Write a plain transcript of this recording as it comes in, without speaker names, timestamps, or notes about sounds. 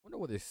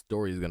where this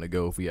story is gonna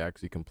go if we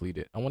actually complete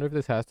it. I wonder if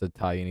this has to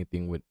tie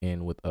anything with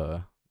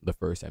the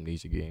first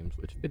Amnesia games,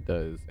 which it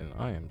does, and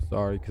I am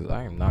sorry because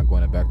I am not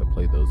going back to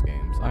play those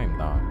games. I am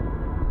not.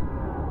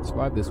 To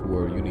survive this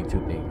war, you need two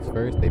things.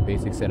 First, a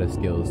basic set of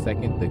skills.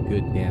 Second, the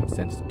good damn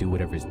sense to do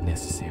whatever is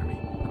necessary.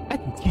 I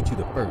can teach you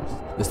the first.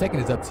 The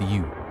second is up to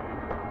you.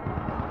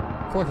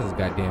 Of course, as a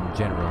goddamn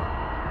general.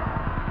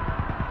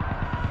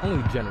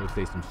 Only generals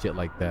say some shit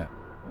like that.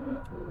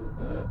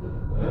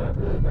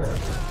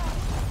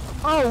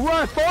 Oh,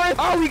 run, Forrest!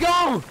 Oh, we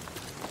gone!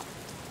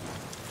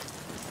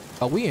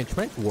 Oh, we in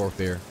trench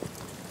warfare.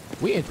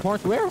 We in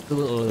trench warfare.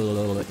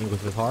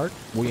 English is hard.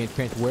 We in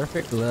trench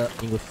warfare.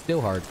 English is still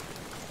hard.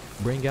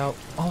 Bring out.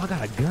 Oh, I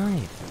got a gun.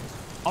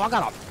 Oh, I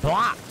got a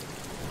block.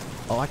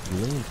 Oh, I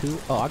can lean too.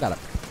 Oh, I got a.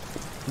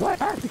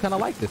 What? I actually kind of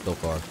like this so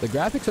far. The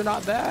graphics are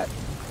not bad.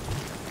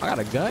 I got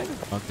a gun.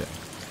 Okay.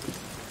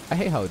 I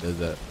hate how it does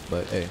that,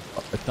 but hey,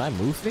 can I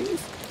move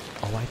things?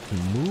 Oh, I can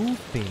move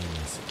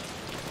things.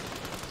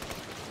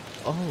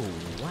 Oh,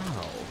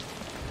 wow.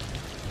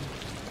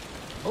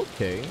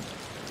 Okay.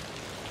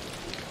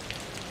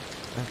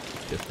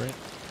 That's different.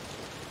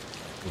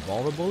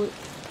 Revolver bullet?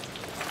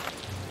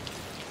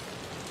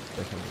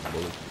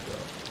 Bullets go.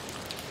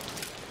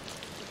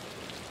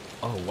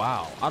 Oh,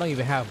 wow. I don't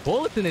even have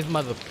bullets in this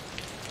mother.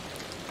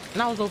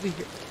 And I was over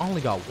here. I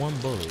only got one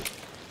bullet.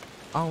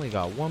 I only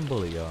got one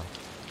bullet, y'all.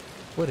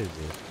 What is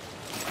this?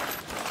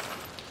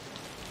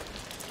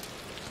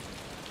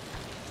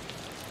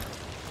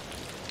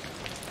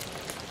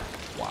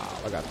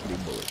 Wow, I got 3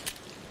 bullets.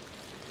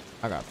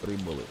 I got 3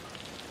 bullets.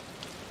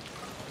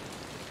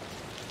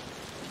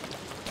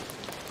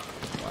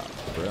 Wow,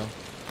 for real?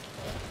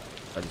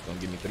 I just gonna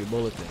give me 3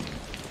 bullets and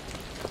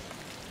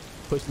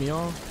push me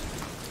on?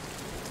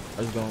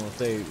 I just gonna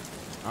say,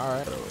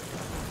 alright.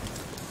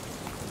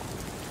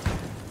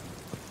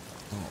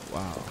 Oh,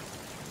 wow.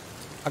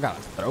 I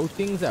gotta throw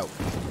things out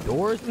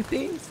doors and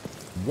things?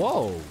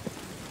 Whoa.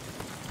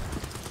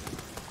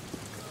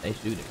 They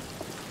shooting.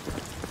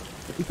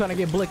 You trying to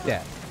get blicked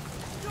at?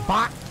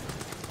 Bot!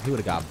 He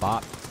would've got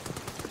bot.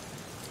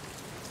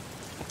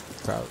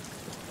 Crouch.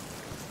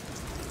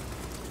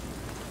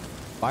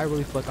 I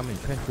really feel like I'm in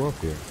trench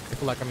warfare. I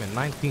feel like I'm in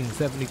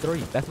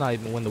 1973. That's not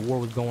even when the war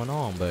was going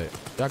on, but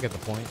y'all get the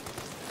point.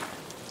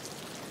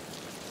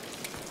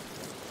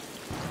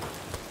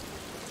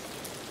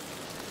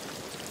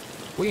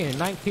 We in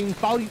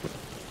 1940.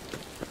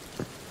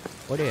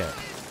 Where they at?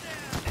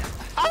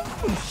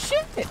 Oh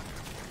shit!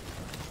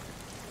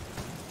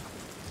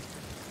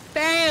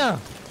 Damn!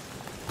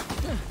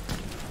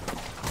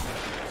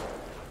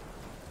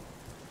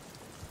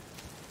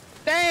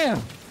 Damn!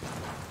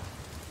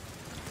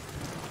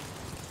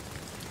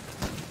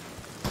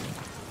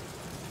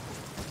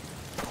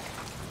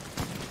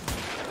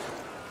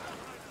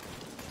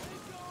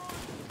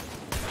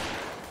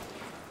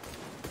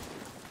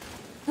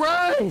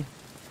 Run!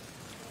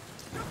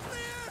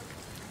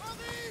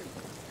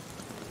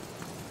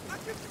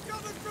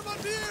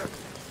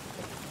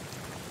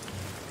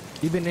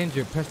 You've been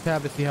injured. Press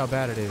tab to see how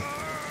bad it is.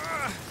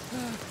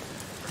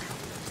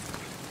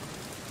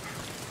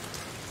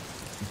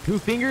 2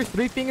 fingers?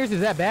 3 fingers?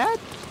 Is that bad?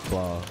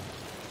 Claw.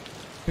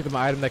 Pick up an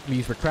item that can be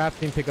used for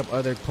crafting. Pick up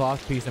other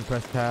cloth piece and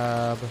press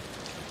tab.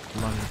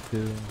 1,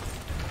 2.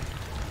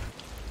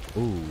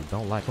 Ooh,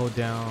 don't like. Hold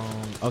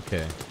down.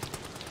 Okay.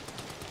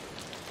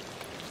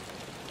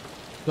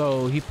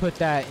 So he put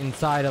that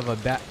inside of a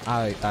bat.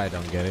 I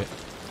don't get it.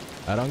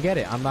 I don't get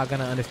it. I'm not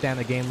gonna understand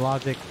the game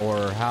logic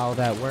or how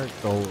that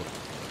works or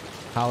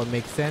how it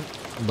makes sense,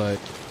 but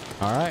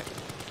all right.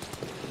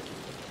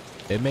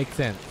 It makes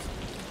sense.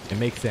 It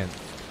makes sense.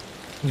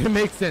 It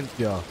makes sense,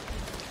 y'all.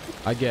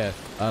 I guess.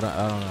 I don't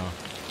know.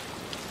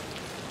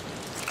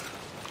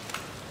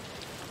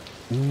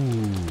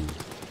 Ooh.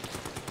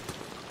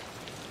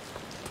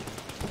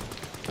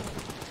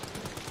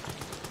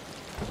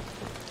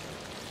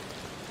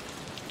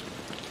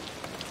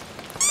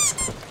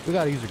 We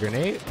gotta use a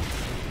grenade.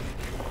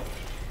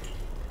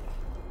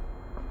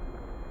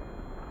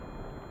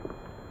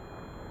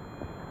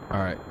 All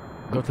right,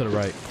 go to the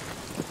right.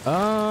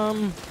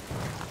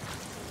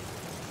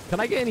 Can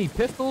I get any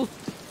pistols?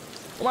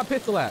 Where my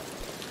pistol at?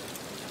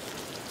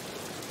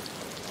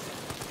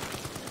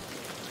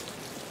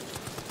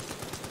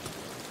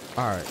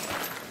 All right.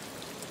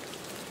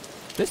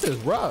 This is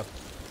rough.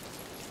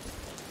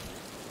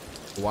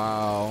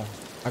 Wow,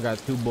 I got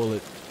 2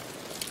 bullets.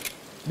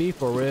 Be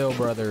for real,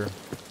 brother.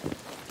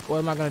 What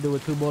am I gonna do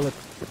with 2 bullets?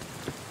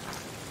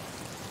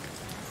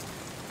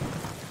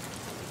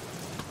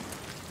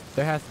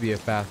 There has to be a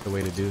faster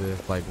way to do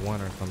this, like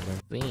 1 or something.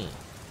 Damn.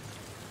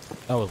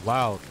 That was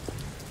loud.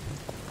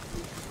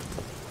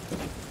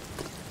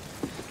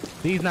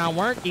 These not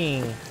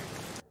working.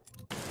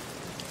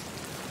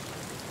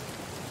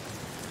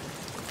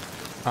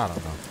 I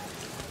don't know.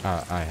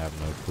 I have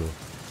no clue.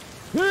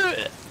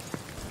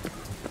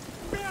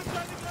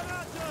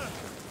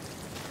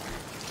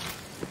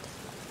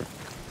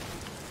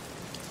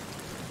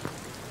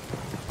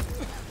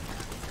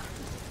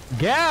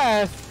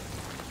 Gas?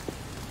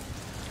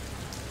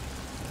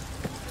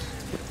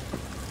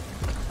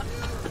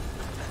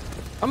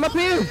 I'm up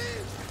here.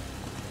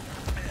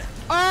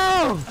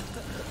 Oh!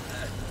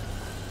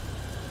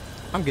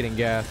 I'm getting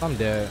gas. I'm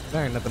dead.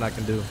 There ain't nothing I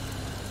can do.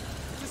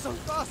 Just so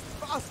fast,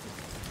 fast.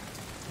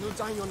 No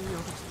dying on me,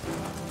 Albert.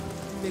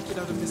 Make it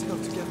out of this hell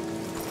together.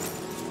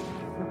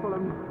 Now follow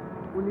me.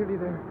 We're nearly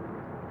there.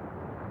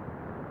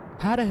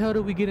 How the hell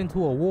did we get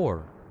into a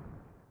war?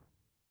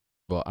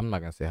 Well, I'm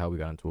not gonna say how we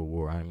got into a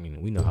war. I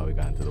mean, we know how we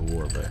got into the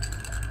war, but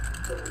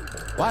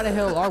why the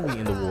hell are we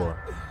in the war?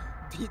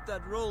 Beat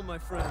that roll, my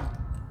friend.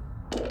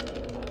 There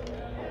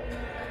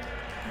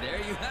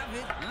you have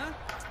it, huh?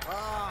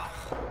 Ah,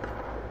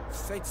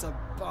 fate's a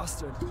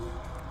bastard.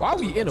 Why are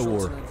we in a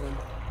war?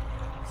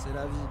 C'est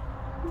la vie.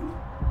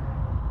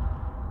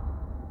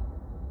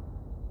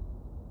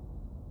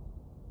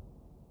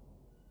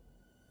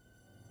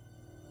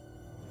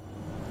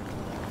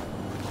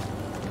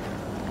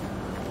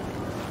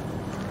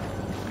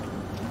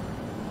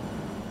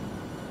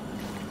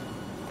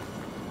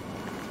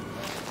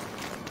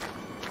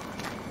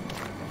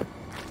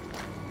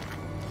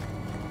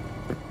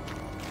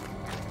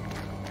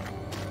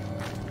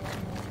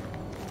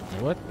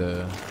 What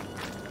the?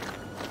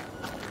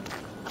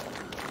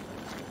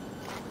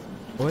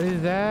 What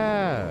is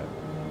that?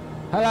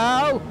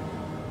 Hello?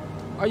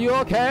 Are you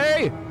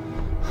okay?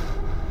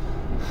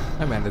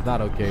 That man is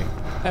not okay.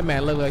 That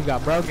man look like he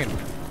got broken.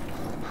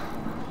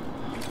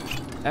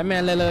 That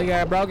man look like he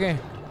got broken.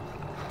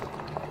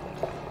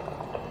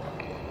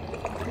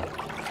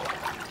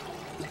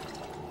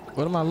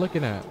 What am I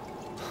looking at?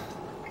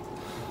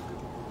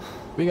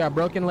 We got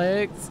broken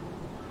legs.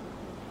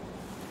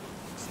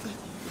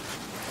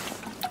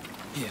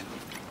 Here,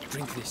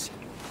 drink this.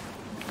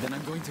 Then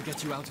I'm going to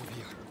get you out of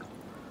here.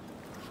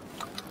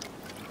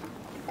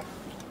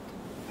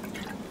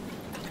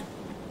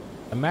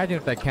 Imagine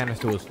if that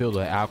canister was filled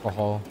with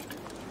alcohol.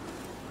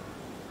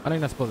 I think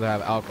that's supposed to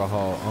have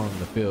alcohol on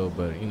the field,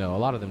 but you know, a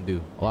lot of them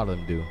do. A lot of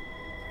them do.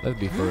 Let's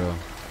be for real.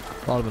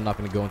 A lot of them not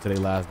going to go into their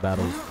last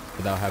battles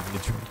without having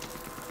to drink.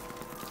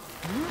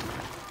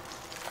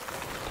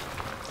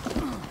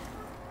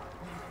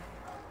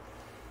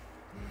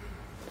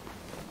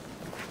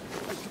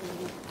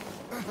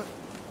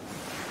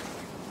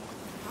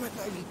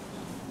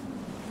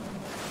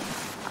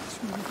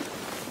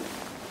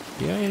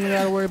 You don't even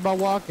gotta worry about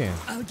walking.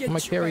 I'm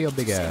gonna carry your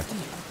big ass.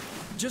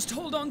 Just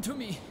hold on to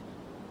me.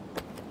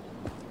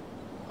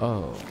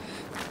 Oh.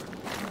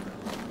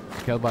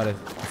 Okay, I was about to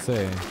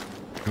say,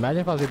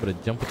 imagine if I was able to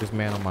jump with this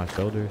man on my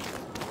shoulders.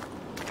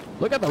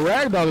 Look at the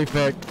ragdoll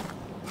effect.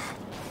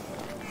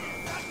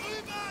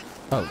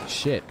 Oh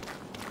shit.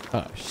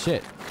 Oh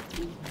shit.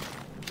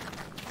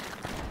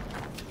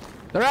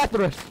 They're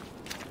after us.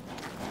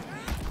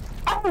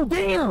 Oh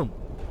damn.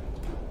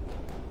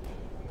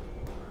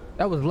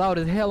 That was loud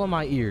as hell in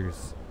my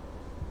ears.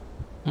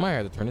 I might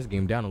have to turn this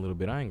game down a little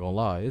bit. I ain't gonna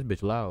lie. This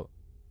bitch loud.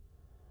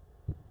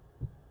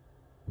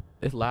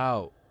 It's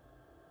loud.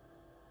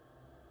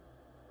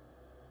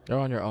 You're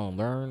on your own.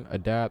 Learn,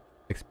 adapt,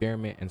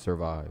 experiment, and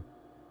survive.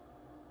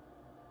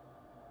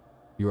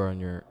 You are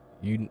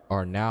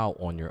now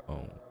on your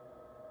own.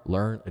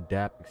 Learn,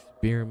 adapt,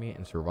 experiment,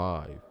 and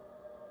survive.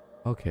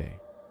 Okay.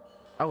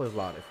 That was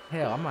loud as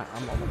hell. I'm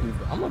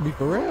gonna be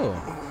for real.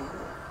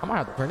 I might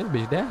have to turn this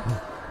bitch down.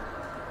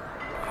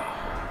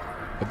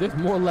 If there's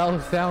more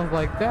loud sounds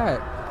like that,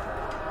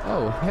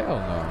 oh hell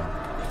no.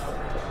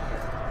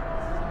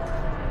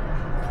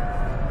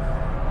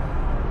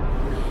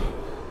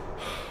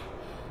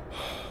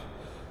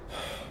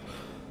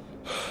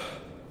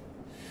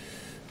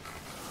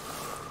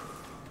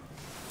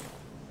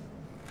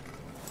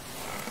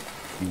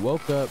 You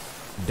woke up,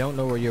 don't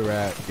know where you're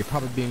at, you're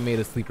probably being made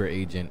a sleeper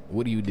agent.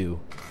 What do?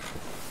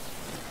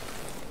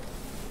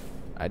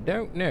 I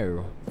don't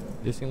know.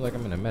 Just seems like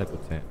I'm in a medical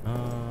tent.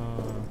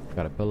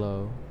 Got a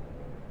pillow.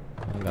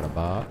 Got a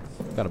box.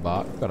 Got a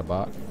box. Got a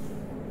box.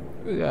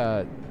 We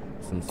got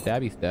some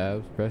stabby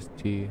stabs. Press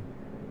T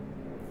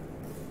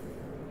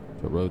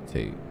to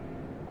rotate.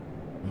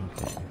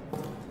 Okay.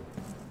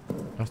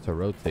 That's to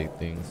rotate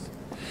things.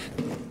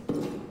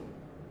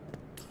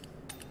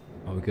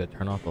 Oh, we gotta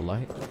turn off the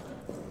light?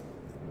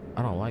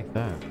 I don't like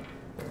that.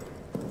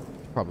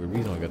 There's probably a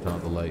reason we gotta turn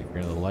off the light. If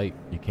you're in the light,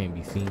 you can't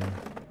be seen.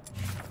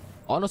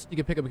 All notes you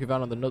can pick up if you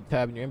found on the note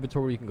tab in your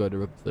inventory. You can go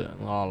directly to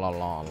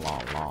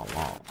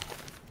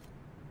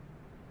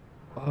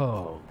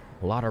Oh,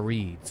 a lot of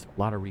reads. A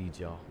lot of reads,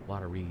 y'all. A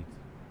lot of reads.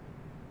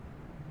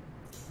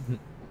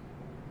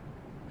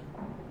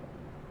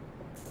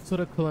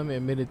 Soda Clement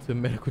admitted to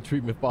medical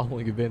treatment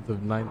following events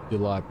of 9th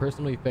July.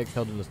 Personal effects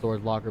held in the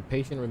storage locker.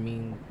 Patient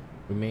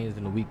remains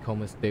in a weak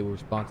coma state with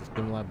response to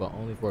stimuli, but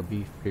only for a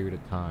brief period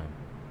of time.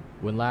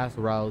 When last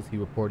aroused, he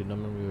reported no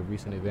memory of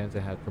recent events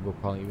and had trouble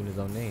calling even his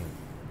own name.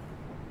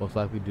 Most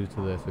likely due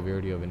to the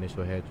severity of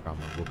initial head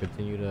trauma. We'll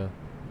continue to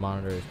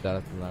monitor his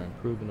status and learn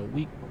improve in a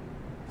week's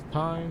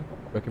time.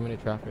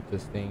 Recommended traffic to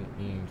staying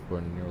aimed for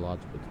a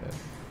neurological test.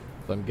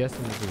 So I'm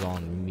guessing this is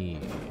on me.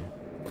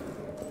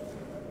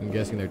 I'm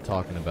guessing they're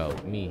talking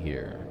about me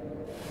here.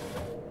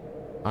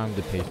 I'm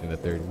the patient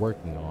that they're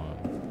working on.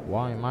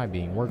 Why am I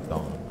being worked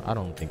on? I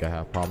don't think I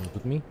have problems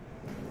with me.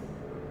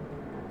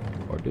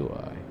 Or do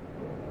I?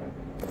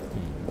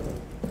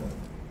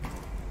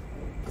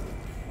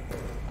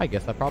 I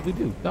guess I probably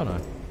do, don't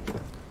I?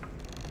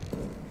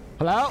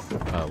 Hello?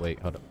 Oh, wait,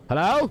 hold up.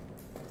 Hello?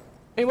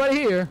 Anybody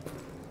here?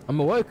 I'm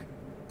awake.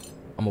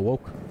 I'm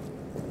awoke.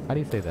 How do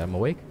you say that? I'm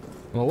awake?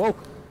 I'm awoke.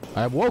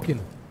 I have woken.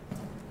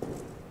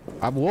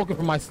 I've awoken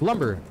from my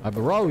slumber. I've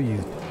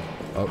arose.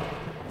 Oh.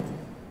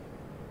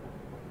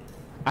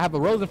 I have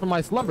arisen from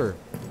my slumber.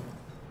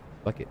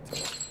 Fuck it.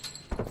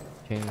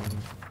 Change.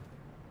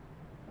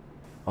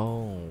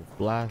 Oh,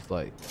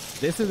 flashlight.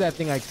 This is that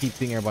thing I keep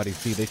seeing everybody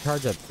see. They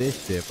charge up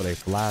this shit for their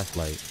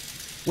flashlight,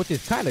 which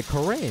is kind of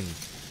cringe.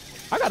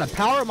 I gotta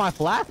power up my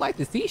flashlight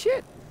to see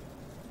shit?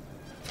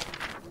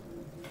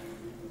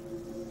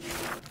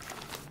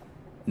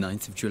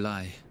 9th of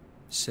July,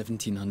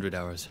 1700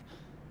 hours.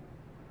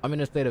 I'm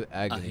in a state of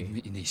agony. I'm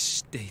in a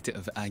state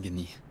of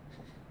agony.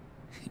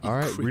 All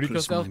right, read it cripples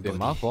yourself my then,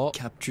 my body, fault.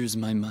 Captures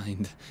my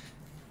mind,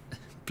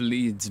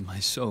 bleeds my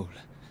soul.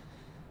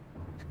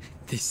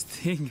 This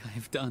thing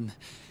I've done,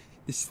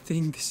 this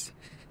thing.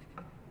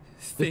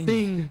 The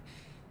thing.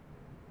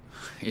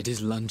 It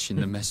is lunch in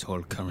the mess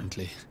hall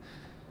currently.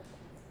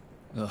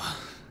 Ugh,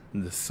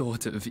 the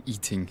thought of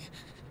eating.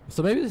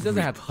 So maybe this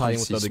doesn't have to tie in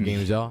with repulses other me.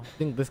 games, y'all. I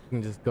think this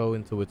can just go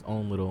into its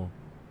own little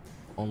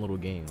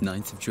game.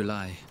 9th of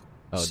July,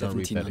 Oh, don't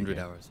read that 1700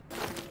 again. hours.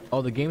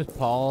 Oh, the game's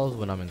paused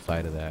when I'm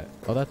inside of that.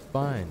 Oh, that's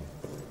fine.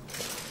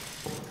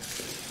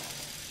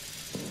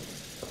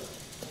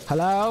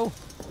 Hello?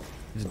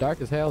 It's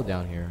dark as hell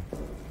down here.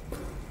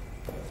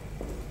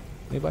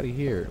 Anybody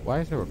here? Why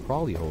is there a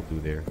crawly hole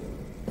through there?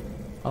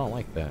 I don't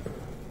like that.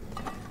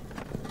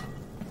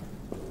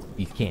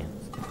 These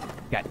cans.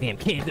 Goddamn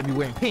cans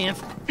everywhere in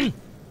pants.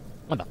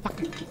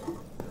 Motherfucker.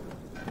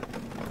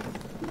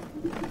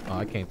 Oh,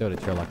 I can't throw the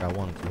chair like I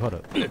wanted to. Hold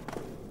up.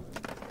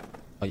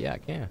 Oh, yeah, I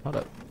can. Hold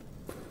up.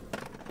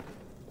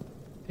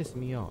 Piss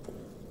me off.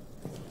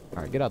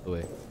 Alright, get out the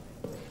way.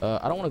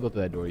 I don't want to go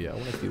through that door yet. I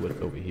want to see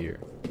what's over here.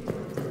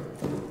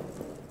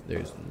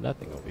 There's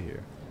nothing over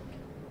here.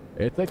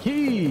 It's a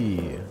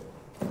key.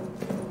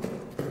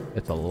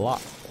 It's a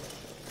lock.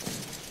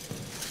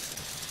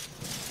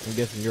 I'm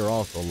guessing you're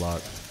also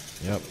locked.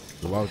 Yep.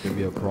 So why would there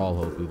be a crawl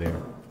hole through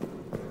there?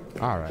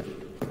 Alright.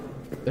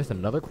 There's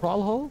another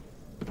crawl hole?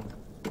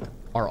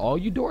 Are all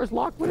you doors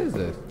locked? What is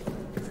this?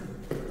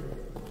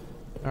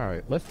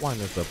 Alright, let's line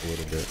this up a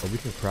little bit so we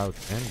can crouch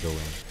and go in.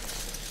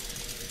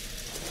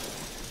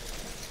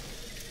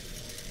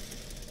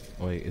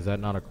 Wait, is that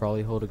not a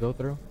crawly hole to go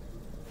through?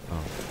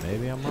 Oh,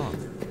 maybe I'm wrong.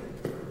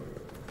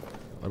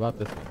 What about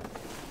this one?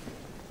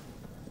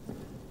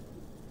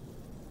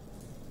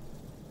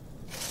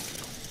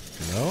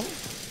 No?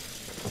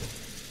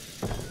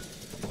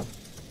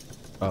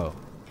 Oh.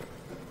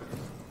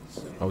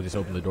 Oh, we just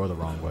opened the door the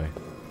wrong way.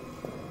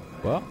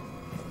 Well.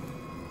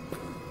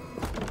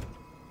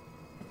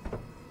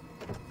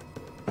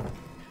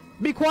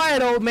 Be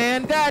quiet, old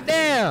man.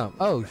 Goddamn.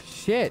 Oh,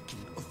 shit.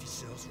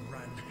 Officers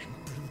ran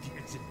and blew the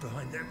exit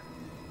behind them.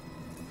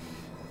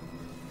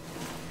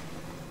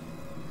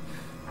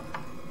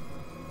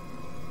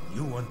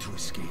 You want to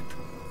escape.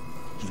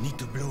 You need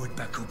to blow it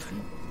back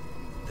open.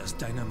 There's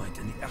dynamite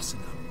in the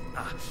arsenal.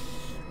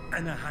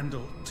 And a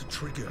handle to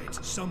trigger it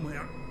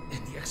somewhere in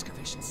the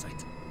excavation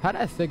site. How'd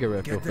that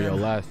cigarette feel Get for your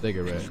them, last and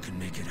cigarette? you can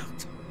make it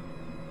out.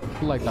 I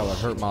feel like that would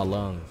hurt my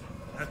lungs.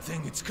 That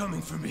thing, it's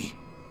coming for me.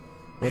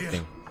 What Here,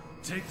 thing?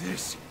 take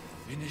this.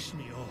 Finish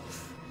me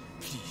off.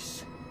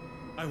 Please.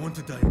 I want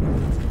to die.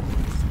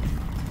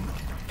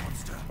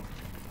 Monster.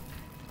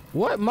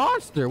 What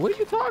monster? What are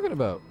you talking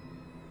about?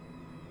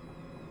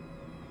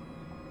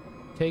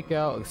 Take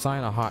out,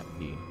 assign a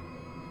hotkey.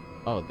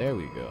 Oh, there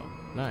we go.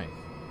 Nice.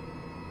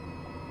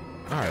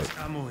 Alright. There's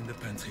ammo in the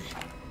pantry.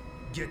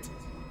 Get it.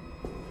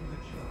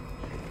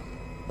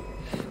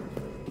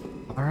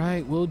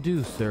 Alright, will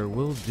do, sir.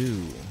 Will do.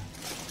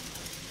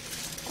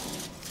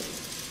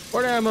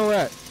 Where the ammo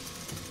at?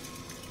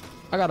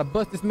 I gotta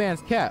bust this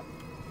man's cap.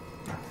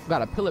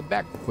 Gotta peel it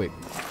back quick.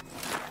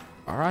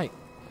 Alright.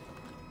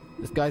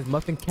 This guy's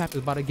muffin cap is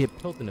about to get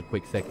peeled in a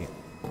quick second.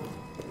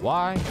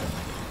 Why?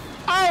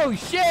 Oh,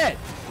 shit!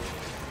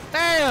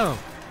 Damn!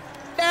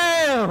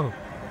 Damn!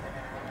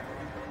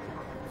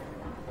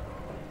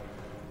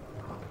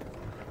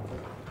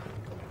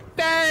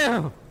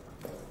 Damn!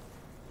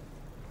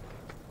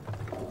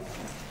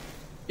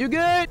 You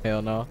good?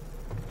 Hell no.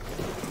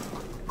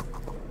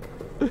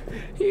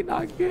 He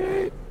not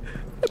good.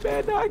 The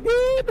man not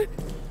good.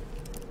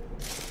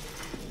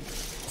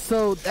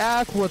 So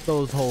that's what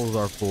those holes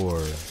are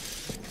for.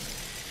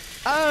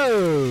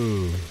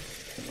 Oh.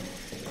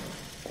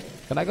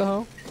 Can I go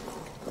home?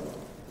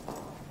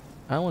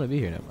 I don't want to be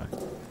here no more.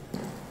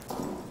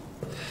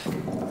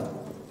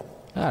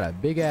 I got a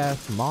big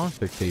ass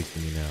monster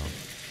chasing me now.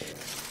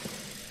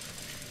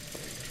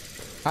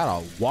 I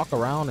gotta walk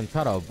around and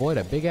try to avoid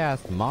a big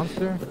ass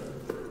monster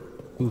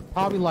who's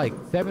probably like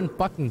 7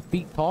 fucking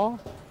feet tall.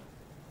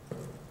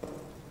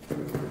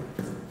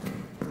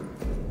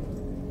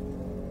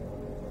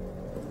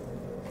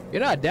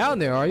 You're not down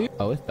there, are you?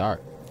 Oh, it's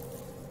dark.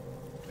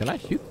 Can I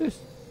shoot this?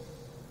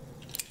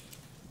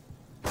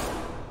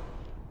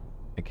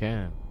 I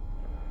can.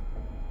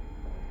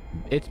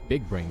 It's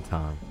big brain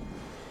time.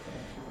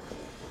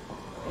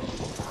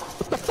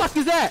 What the fuck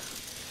is that?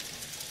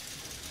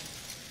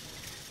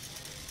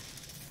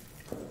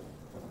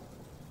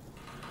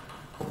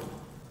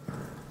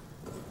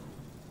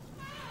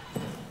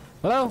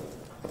 Hello?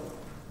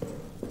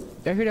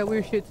 Y'all hear that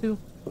weird shit too?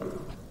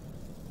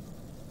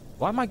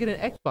 Why am I getting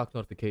an Xbox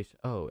notification?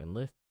 Oh,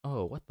 enlist.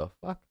 Oh, what the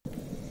fuck?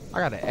 I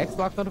got an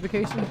Xbox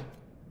notification?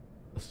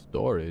 A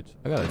storage.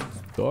 I got a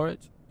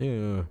storage?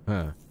 Yeah,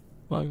 huh.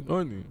 Like,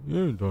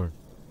 inventory.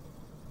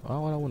 Why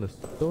would I want to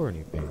store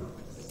anything?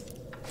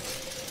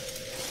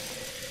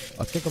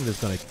 I think I'm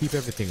just gonna keep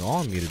everything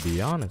on me, to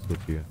be honest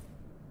with you.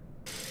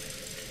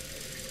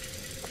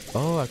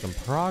 Oh, I can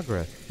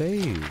progress.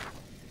 Save.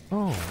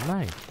 Oh,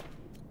 nice.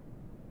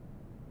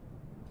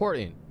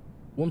 Important.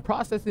 When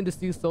processing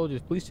deceased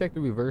soldiers, please check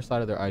the reverse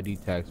side of their ID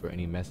tags for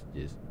any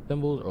messages,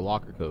 symbols, or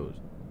locker codes.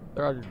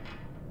 They are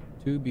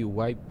to be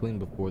wiped clean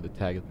before the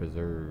tag is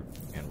preserved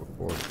and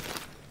recorded.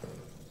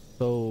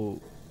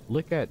 So,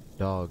 look at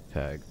dog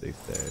tags, they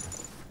said.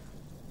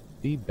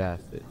 Steve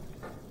Bassett.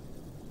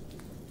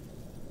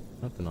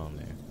 Nothing on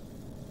there.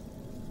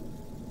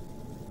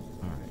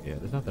 Alright, yeah,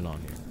 there's nothing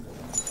on here.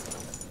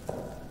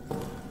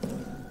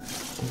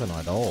 Nothing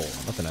at all.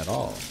 Nothing at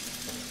all.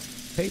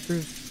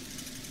 Papers.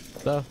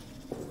 Stuff.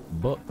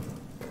 Book.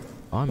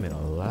 I'm in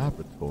a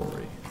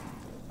laboratory.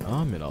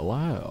 I'm in a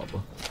lab.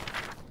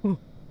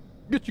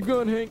 Get your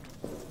gun, Hank.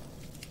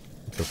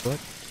 What the fuck?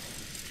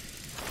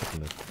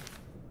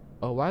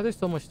 Oh, why is there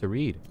so much to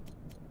read?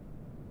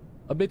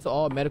 A bit to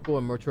all medical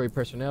and mortuary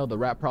personnel, the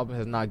rat problem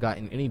has not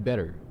gotten any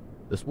better.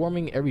 They're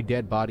swarming every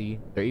dead body.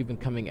 They're even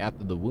coming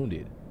after the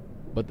wounded.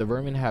 But the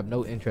vermin have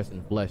no interest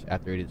in flesh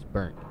after it is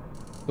burnt.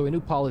 So a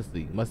new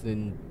policy must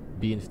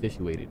be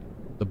instituted.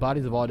 The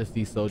bodies of all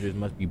deceased soldiers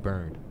must be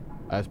burned.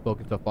 I have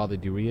spoken to Father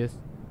Durius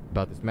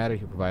about this matter.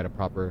 He'll provide a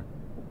proper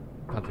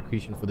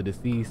consecration for the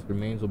deceased.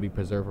 Remains will be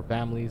preserved for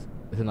families.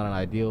 This is not an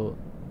ideal,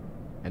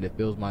 and it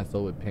fills my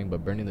soul with pain,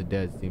 but burning the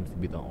dead seems to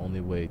be the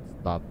only way to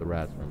stop the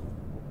rats from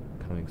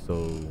coming.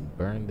 So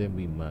burn them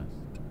we must.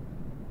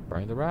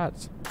 Burn the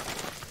rats.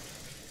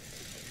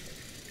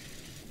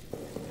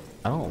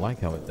 I don't like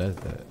how it does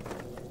that.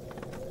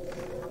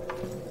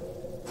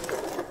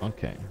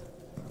 Okay.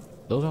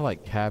 Those are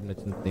like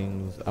cabinets and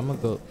things. I'm gonna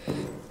go.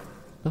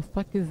 The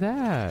fuck is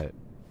that?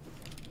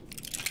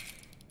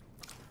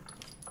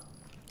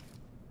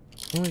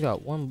 Only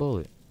got one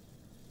bullet.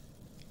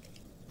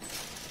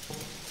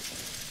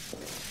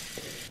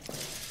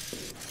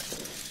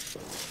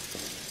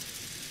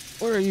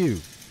 Where are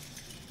you?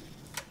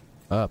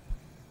 Up.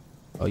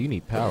 Oh, you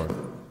need power,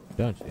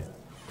 don't you?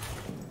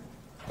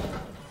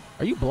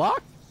 Are you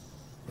blocked?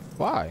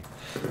 Why?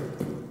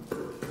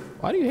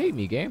 Why do you hate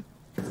me, game?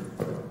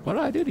 What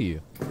did I do to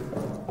you?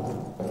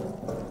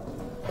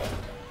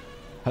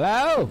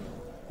 Hello?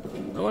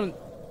 No one.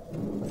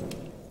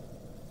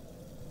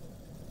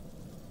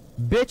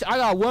 Bitch, I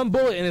got one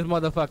bullet in this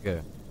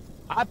motherfucker.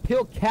 I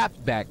peeled caps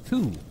back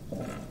too.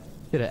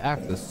 Should have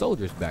asked the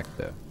soldiers back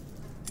there.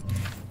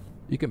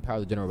 You can power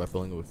the generator by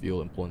filling it with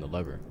fuel and pulling the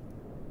lever.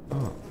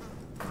 Oh.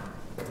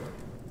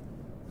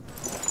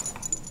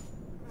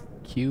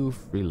 Q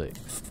Freelix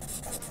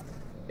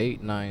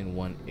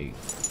 8918.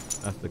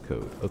 That's the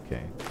code.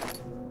 Okay.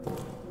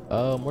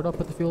 Where do I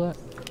put the fuel at?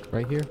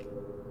 Right here.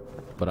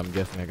 But I'm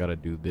guessing I gotta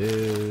do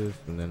this,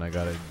 and then I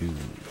gotta do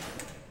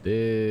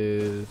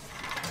this.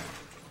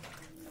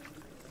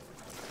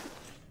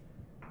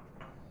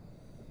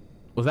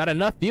 Was that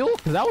enough fuel?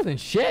 Cause that wasn't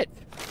shit.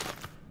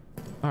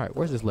 All right,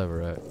 where's this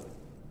lever at?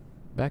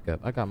 Back up.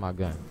 I got my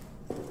gun.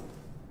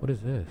 What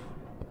is this?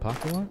 A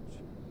pocket watch?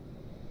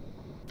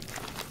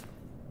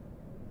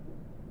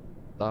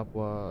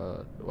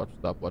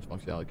 Stopwatch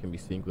functionality can be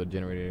synced with a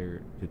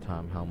generator to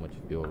time how much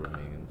fuel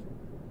remains.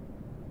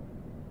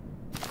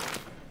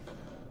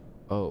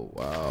 Oh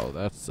wow,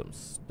 that's some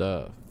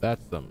stuff.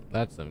 That's some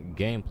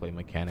gameplay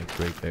mechanics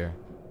right there.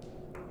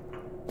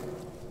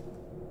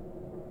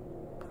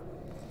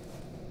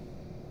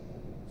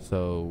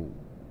 So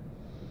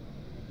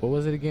what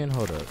was it again?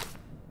 Hold up.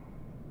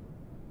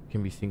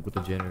 Can be synced with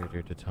the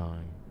generator to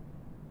time.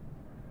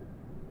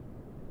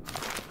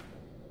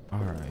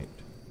 Alright.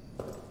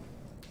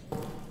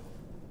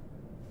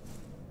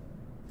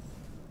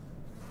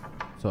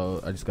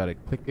 So I just gotta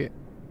click it,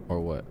 or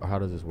what? Or how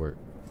does this work?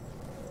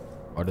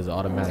 Or does it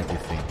automatically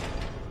sync?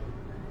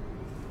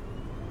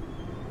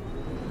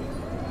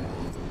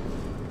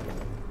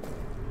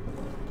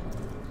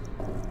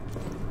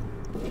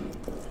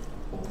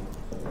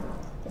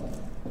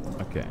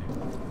 Okay.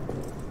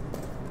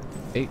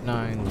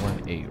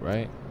 8918,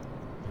 right?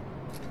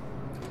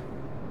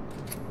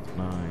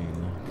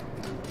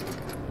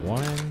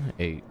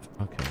 918.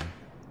 Okay.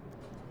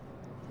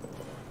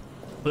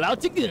 Pull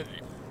out your gun.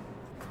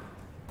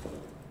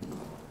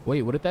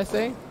 Wait, what did that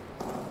say?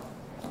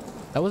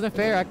 That wasn't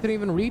fair. I couldn't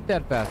even read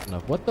that fast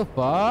enough. What the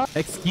fuck?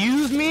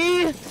 Excuse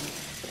me?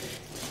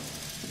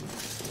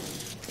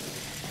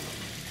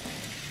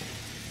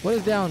 What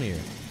is down here?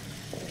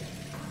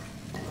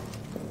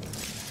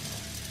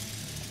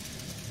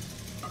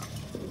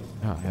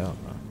 Oh, hell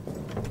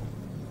no.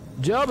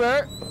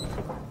 Gilbert!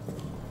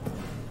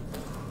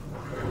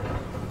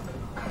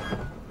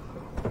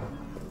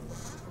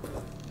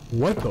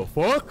 What the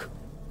fuck?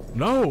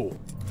 No!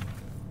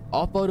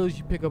 All photos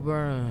you pick up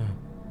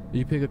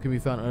can be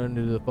found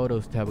under the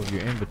photos tab of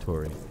your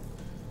inventory.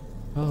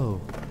 Oh.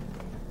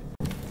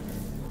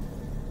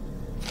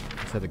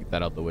 Just had to get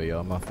that out the way,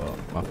 y'all. My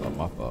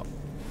fault.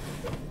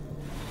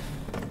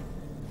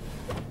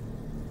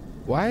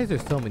 Why is there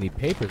so many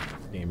papers in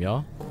this game,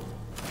 y'all?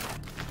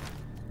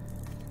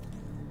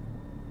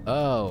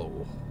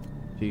 Oh.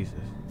 Jesus.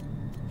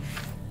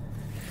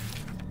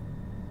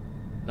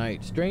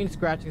 Night. Strange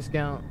scratching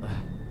sounds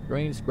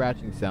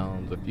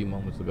a few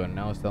moments ago.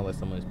 Now it sounds like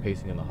someone is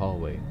pacing in the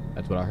hallway.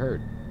 That's what I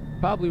heard.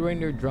 Probably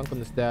Rainier drunk on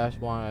the stash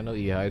wine. I know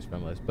he hides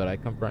from us, but I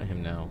confront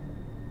him now.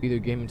 Either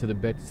get him to the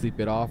bed to sleep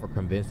it off or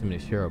convince him to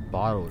share a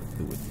bottle or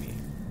two with me.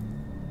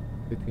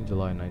 15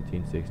 July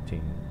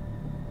 1916.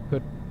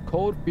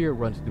 Cold fear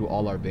runs through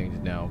all our veins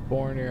now.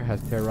 Foreigner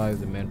has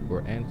terrorized the men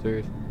for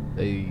answers.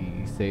 They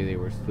say they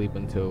were asleep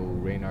until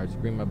Reynard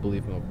screamed. I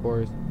believe him, of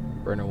course.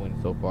 Berner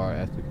went so far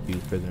as to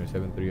accuse prisoner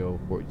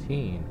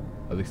 73014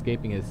 of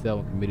escaping his cell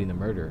and committing the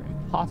murder.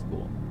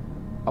 Impossible.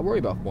 I worry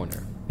about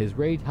Foreigner. His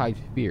rage hides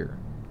fear.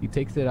 He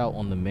takes it out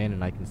on the man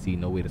and I can see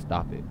no way to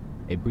stop it.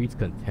 It breeds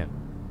contempt.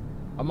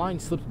 My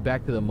mind slips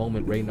back to the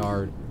moment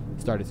Reynard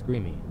started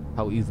screaming.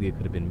 How easily it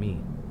could have been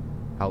me.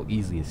 How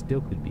easily it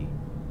still could be.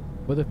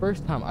 For the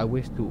first time, I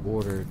wished the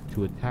order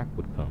to attack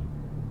would come.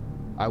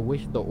 I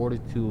wish the order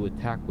to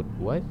attack would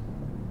what?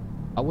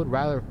 I would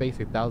rather face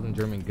 1,000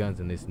 German guns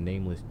than this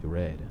nameless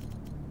dread.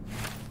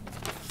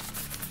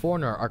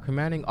 Foreigner, our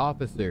commanding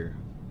officer,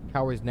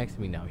 cowers next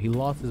to me now. He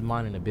lost his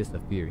mind in an abyss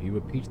of fear. He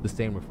repeats the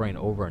same refrain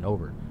over and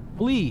over.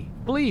 Flee!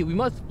 Flee! We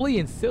must flee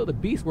and seal the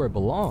beast where it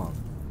belongs.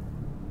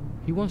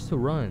 He wants to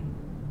run,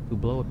 to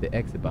blow up the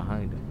exit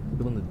behind him,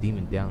 killing the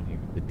demon down here,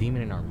 the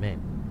demon in our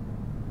men.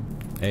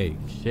 Hey,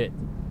 shit.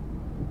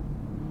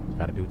 You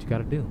gotta do what you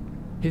gotta do.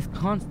 His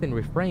constant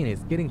refrain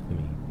is getting to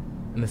me.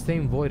 In the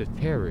same void of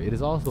terror, it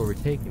is also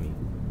overtaking me.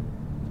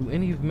 To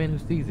any of the men who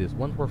sees this,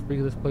 once we're free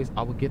of this place,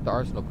 I will get the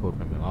arsenal code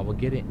from him. I will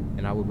get it,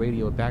 and I will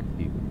radio it back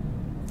to you.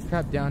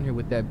 Trapped down here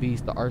with that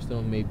beast, the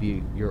arsenal may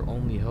be your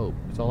only hope.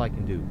 It's all I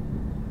can do.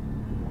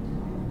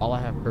 All I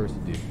have courage to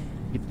do.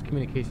 Get to the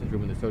communications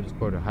room in the soldier's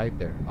quarter. Hide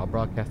there. I'll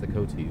broadcast the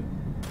code to you.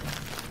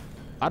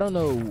 I don't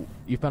know.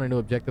 You found a new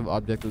objective.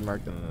 Objective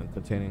marked and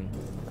containing.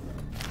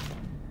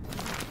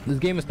 This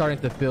game is starting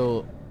to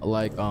feel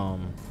like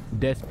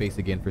Dead Space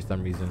again for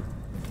some reason.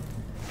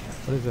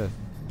 What is this?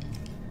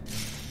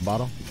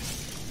 Bottle?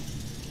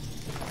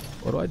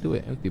 What do I do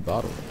with empty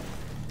bottles?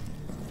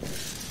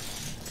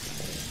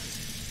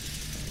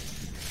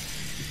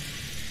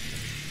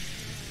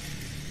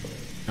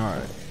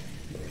 Alright.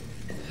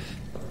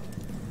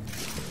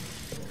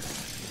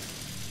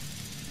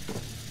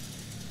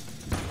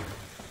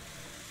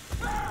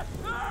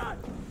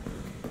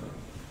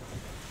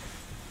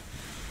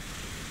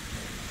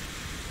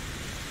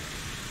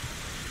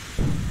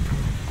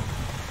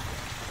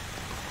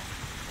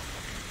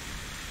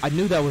 I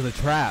knew that was a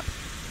trap,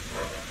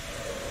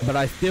 but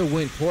I still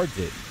went towards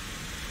it.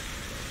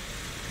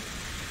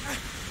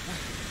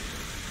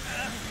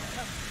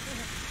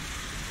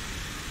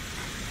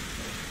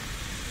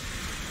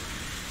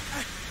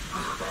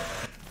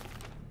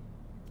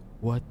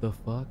 What the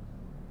fuck?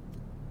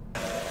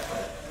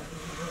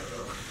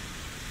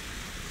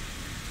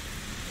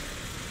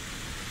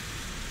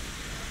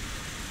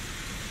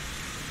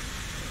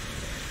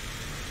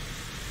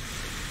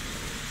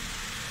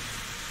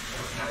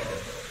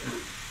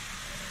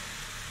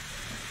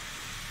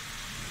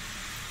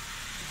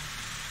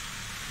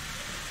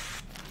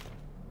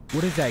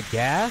 What is that,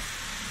 gas?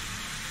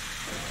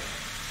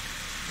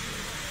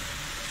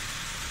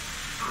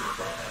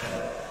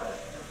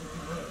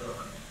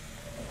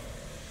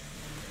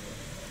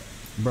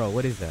 Bro,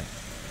 what is that?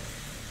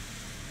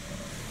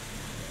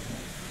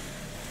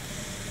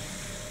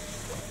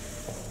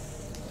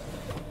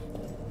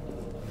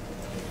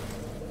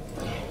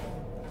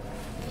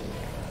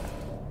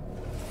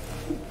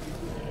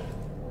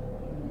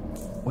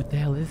 What the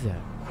hell is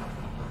that?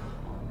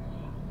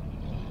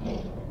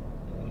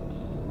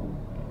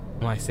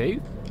 Am I safe?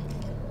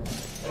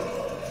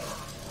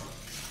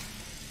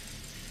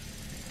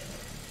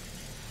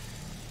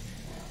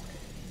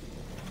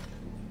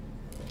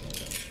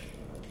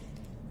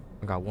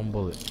 I got one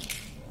bullet.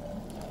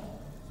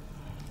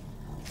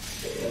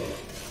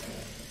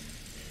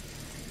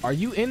 Are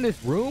you in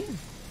this room?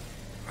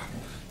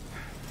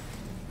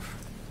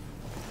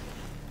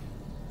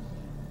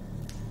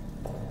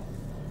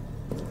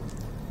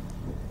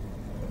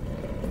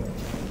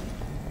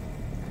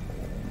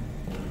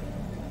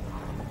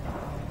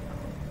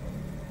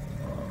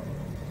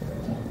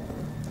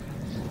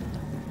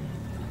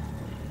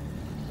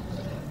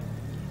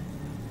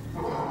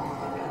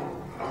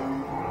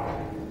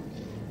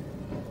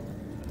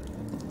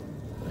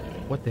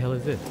 What the hell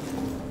is this?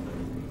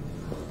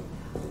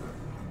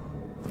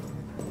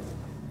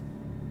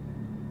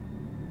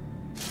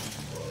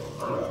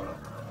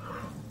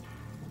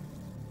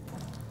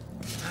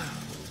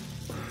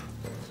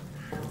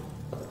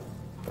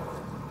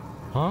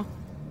 Huh?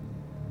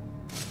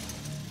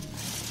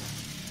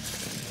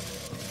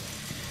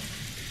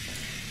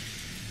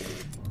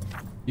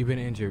 You've been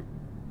injured.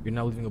 You're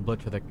now leaving a blood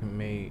trail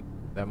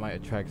that might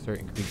attract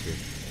certain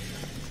creatures.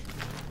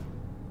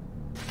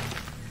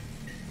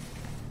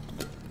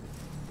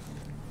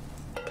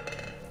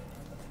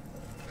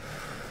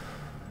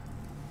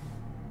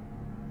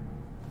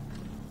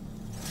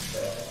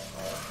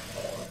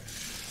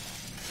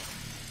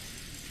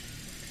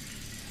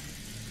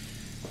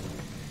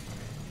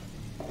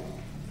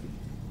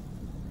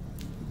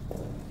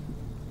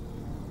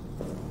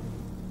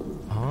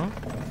 Huh?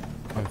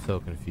 I'm so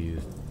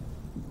confused.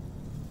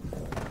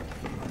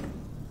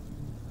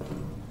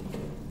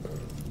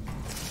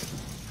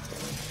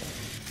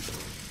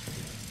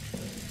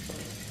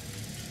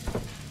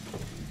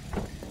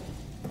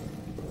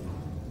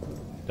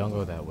 Don't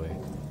go that way.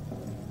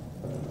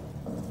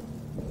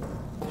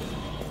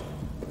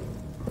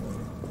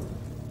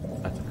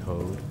 That's a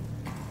code.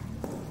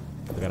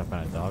 We gotta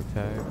find a dog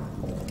tag.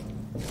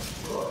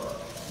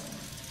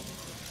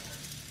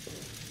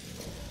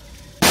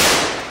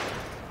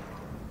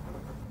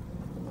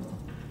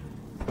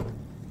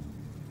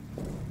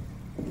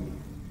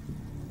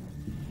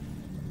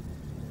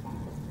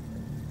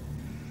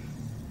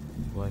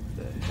 What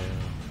the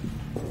hell?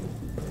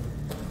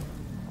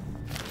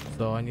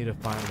 So I need to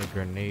find a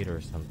grenade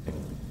or something.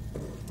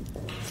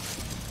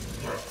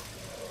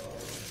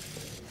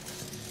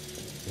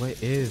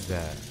 What is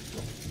that?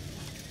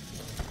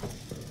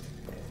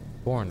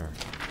 Foreigner.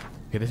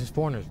 Okay, this is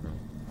Foreigner's room.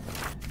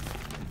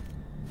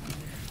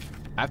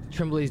 After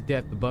Tremblay's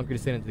death, the bunker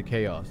descended into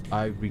chaos.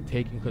 I've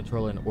retaken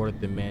control and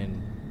ordered the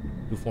men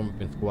to form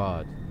up in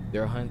squads.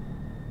 They're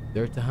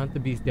to hunt the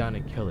beast down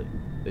and kill it.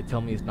 They tell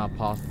me it's not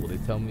possible. They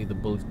tell me the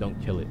bullets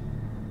don't kill it.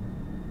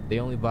 They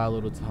only buy a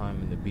little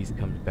time and the beast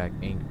comes back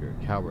angrier.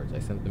 Cowards. I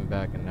sent them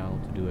back and now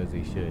to do as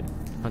they should.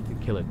 Hunt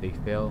and kill it. They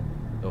fail,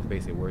 they'll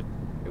face a worse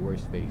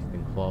face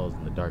than claws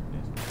in the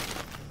darkness.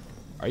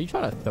 Are you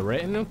trying to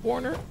threaten them,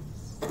 Foreigner?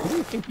 Who do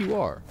you think you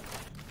are?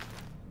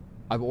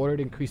 I've ordered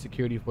increased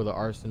security for the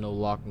arsenal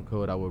lock and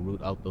code. I will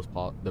root out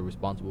the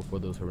responsible for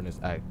those horrendous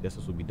acts.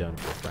 Justice will be done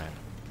for a friend.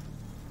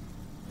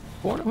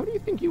 Foreigner, who do you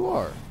think you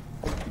are?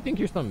 You think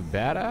you're some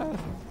badass?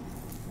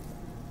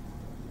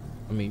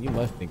 I mean, you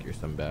must think you're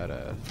some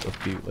badass.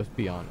 Let's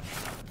be honest.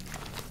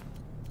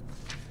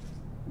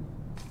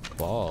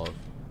 Claws.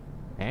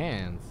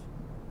 Hands.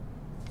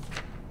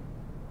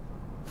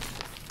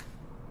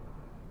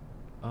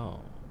 Oh.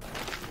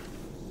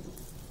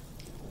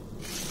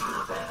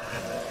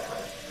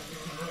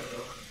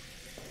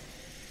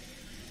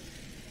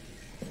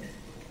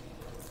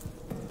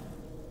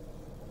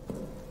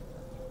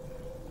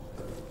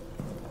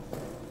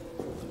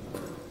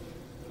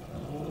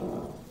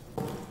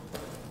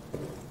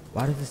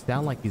 Why does it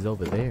sound like he's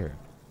over there?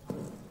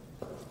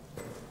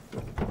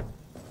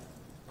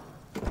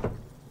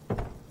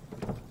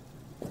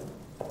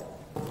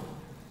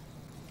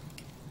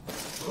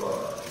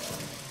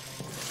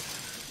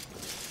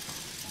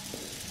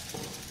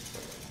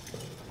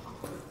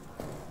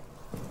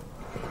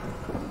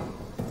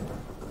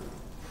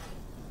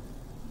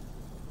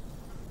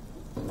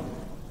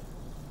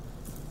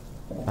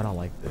 I don't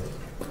like this.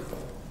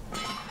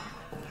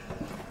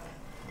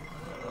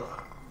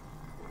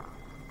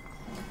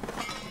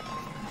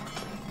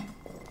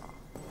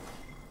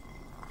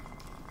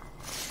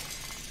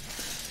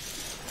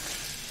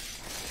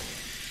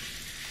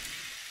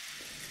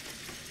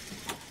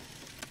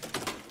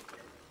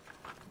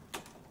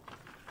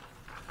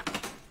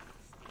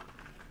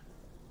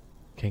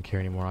 Can't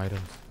carry any more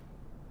items.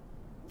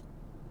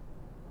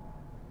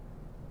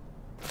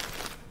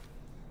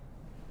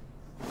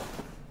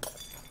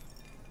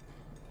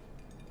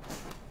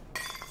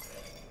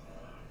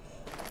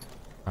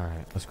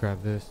 Alright, let's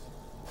grab this.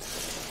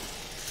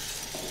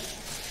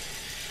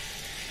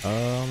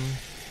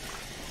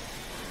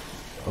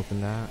 Open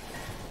that.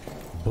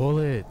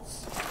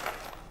 Bullets!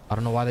 I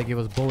don't know why they give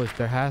us bullets.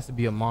 There has to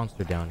be a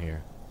monster down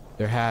here.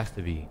 There has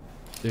to be.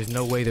 There's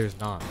no way there's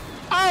not.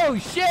 Oh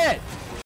shit!